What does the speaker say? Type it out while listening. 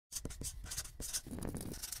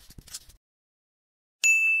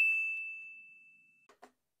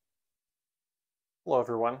Hello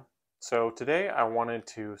everyone. So today I wanted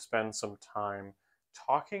to spend some time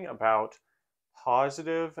talking about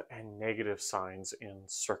positive and negative signs in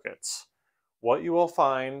circuits. What you will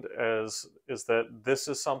find is that this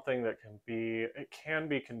is something that it can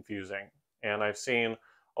be confusing. And I've seen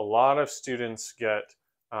a lot of students get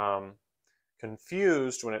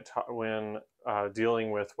confused when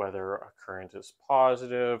dealing with whether a current is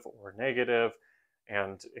positive or negative,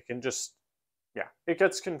 and it can just, yeah, it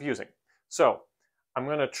gets confusing. So I'm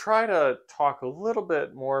going to try to talk a little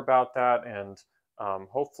bit more about that and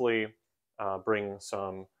hopefully bring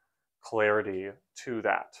some clarity to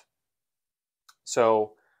that.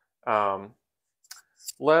 So um,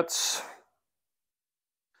 let's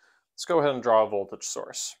go ahead and draw a voltage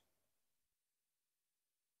source.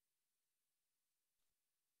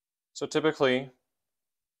 So typically,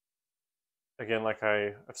 again, like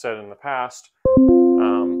I've said in the past,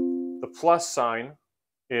 the plus sign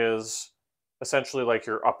is essentially like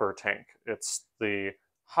your upper tank. It's the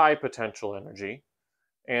high potential energy,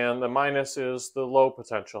 and the minus is the low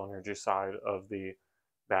potential energy side of the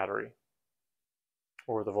battery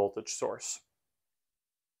or the voltage source.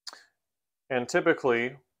 And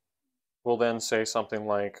typically, we'll then say something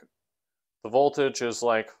like the voltage is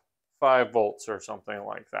like 5 volts or something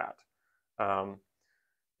like that.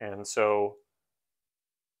 And so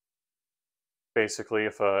basically,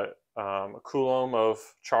 if a coulomb of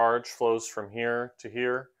charge flows from here to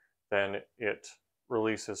here, then it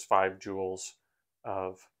releases 5 joules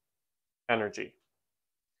of energy.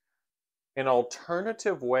 An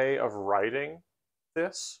alternative way of writing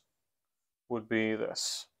this would be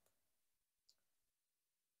this.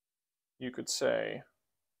 You could say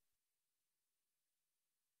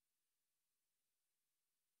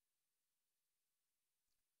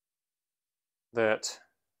that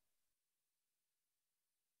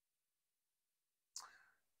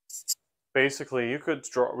basically you could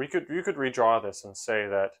redraw this and say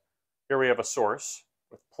that here we have a source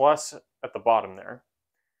with plus at the bottom there,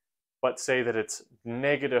 but say that it's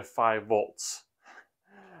negative 5 volts.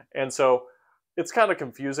 And so it's kind of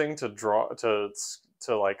confusing to draw to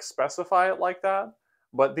like specify it like that,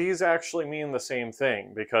 but these actually mean the same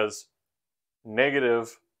thing, because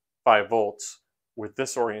negative 5 volts with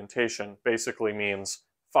this orientation basically means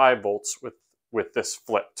 5 volts with this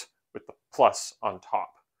flipped, with the plus on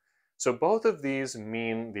top. So both of these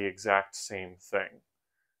mean the exact same thing.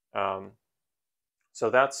 So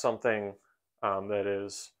that's something that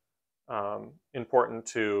is important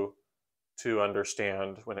to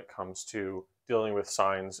understand when it comes to dealing with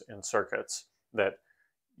signs in circuits, that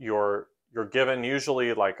you're given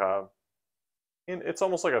usually like it's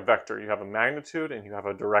almost like a vector. You have a magnitude and you have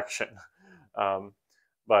a direction.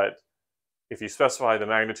 But if you specify the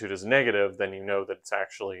magnitude as negative, then you know that it's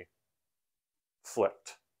actually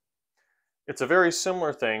flipped. It's a very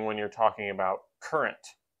similar thing when you're talking about current.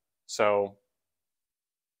 So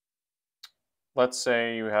let's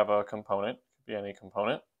say you have a component, it could be any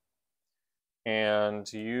component,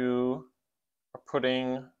 and you are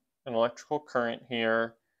putting an electrical current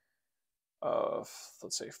here of,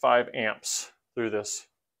 let's say, 5 amps through this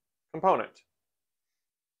component.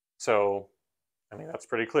 So, I mean, that's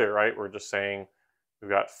pretty clear, right? We're just saying we've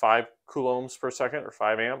got 5 coulombs per second, or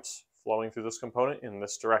 5 amps, flowing through this component in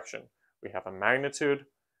this direction. We have a magnitude,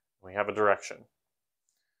 we have a direction.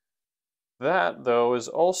 That, though, is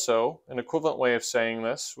also an equivalent way of saying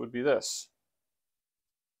this would be this.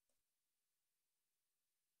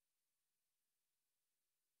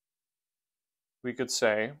 We could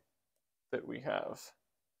say that we have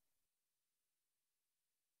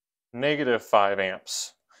negative 5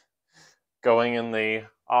 amps going in the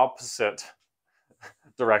opposite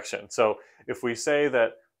direction. So if we say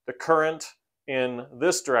that the current in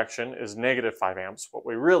this direction is negative 5 amps, what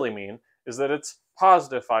we really mean is that it's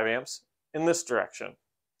positive 5 amps in this direction.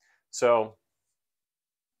 So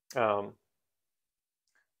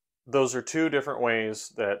those are two different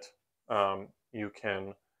ways that you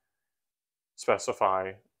can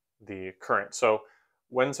specify the current. So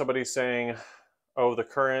when somebody's saying, oh, the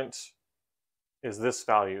current is this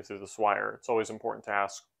value through this wire, it's always important to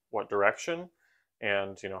ask what direction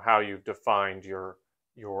and how you've defined your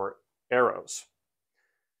arrows.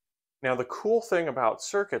 Now, the cool thing about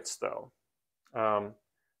circuits, though,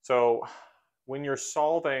 so when you're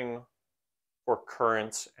solving for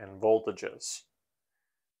currents and voltages,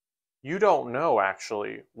 you don't know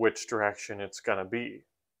actually which direction it's going to be.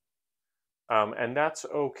 And that's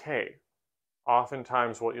okay.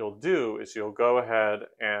 Oftentimes what you'll do is you'll go ahead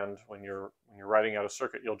and when you're writing out a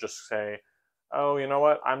circuit, you'll just say, oh, you know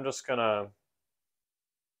what? I'm just going to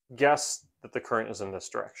guess that the current is in this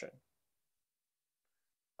direction,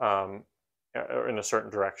 or in a certain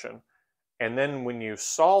direction. And then when you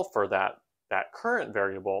solve for that current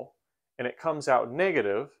variable and it comes out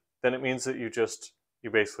negative, then it means that you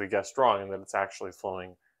basically guessed wrong and that it's actually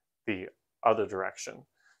flowing the other direction.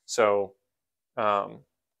 So, so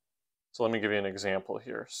let me give you an example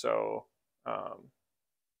here. So,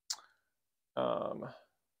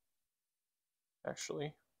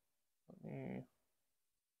 actually, let me,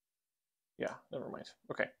 yeah, never mind.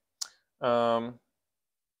 Okay.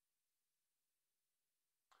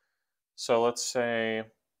 So let's say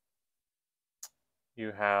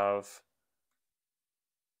you have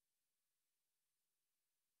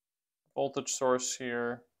voltage source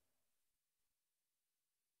here.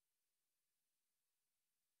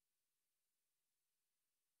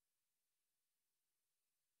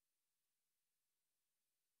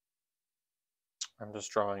 I'm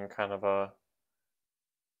just drawing kind of a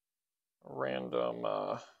random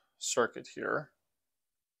circuit here.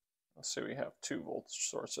 Let's say we have 2 voltage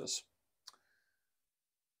sources.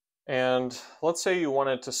 And let's say you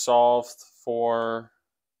wanted to solve for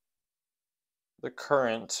the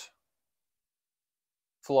current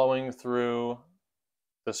flowing through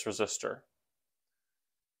this resistor.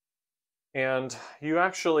 And you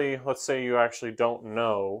actually, let's say you actually don't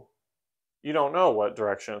know what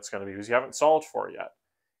direction it's going to be because you haven't solved for it yet.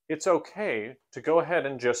 It's okay to go ahead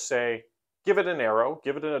and just say, give it an arrow,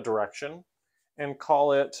 give it a direction, and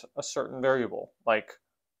call it a certain variable, like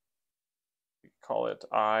call it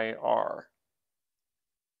IR.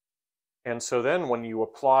 And so then when you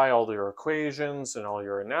apply all your equations and all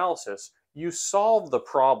your analysis, you solve the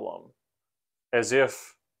problem as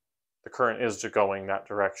if the current is going that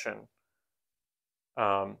direction.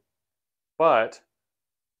 But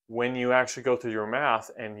when you actually go through your math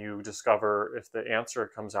and you discover if the answer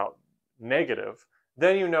comes out negative,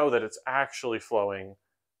 then you know that it's actually flowing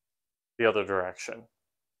the other direction.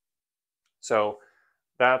 So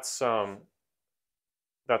that's kind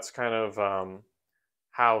of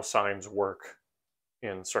how signs work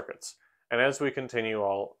in circuits. And as we continue,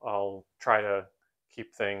 I'll try to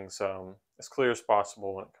keep things as clear as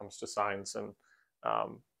possible when it comes to signs. And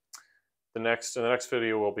in the next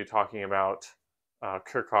video, we'll be talking about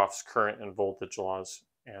Kirchhoff's current and voltage laws,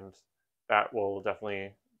 and that will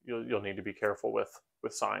definitely, you'll need to be careful with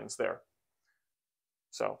signs there.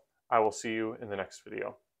 So I will see you in the next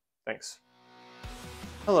video. Thanks.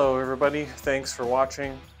 Hello everybody, thanks for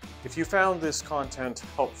watching. If you found this content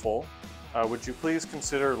helpful, would you please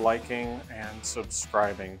consider liking and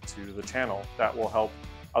subscribing to the channel? That will help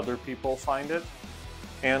other people find it.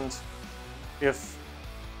 And if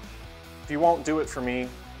you won't do it for me,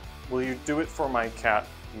 will you do it for my cat,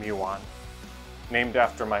 Muon? Named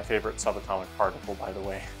after my favorite subatomic particle, by the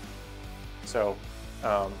way. So,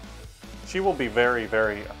 she will be very,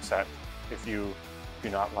 very upset if you do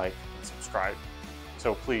not like and subscribe.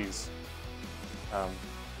 So please,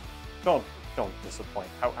 don't disappoint.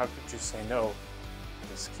 How could you say no to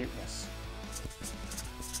this cuteness?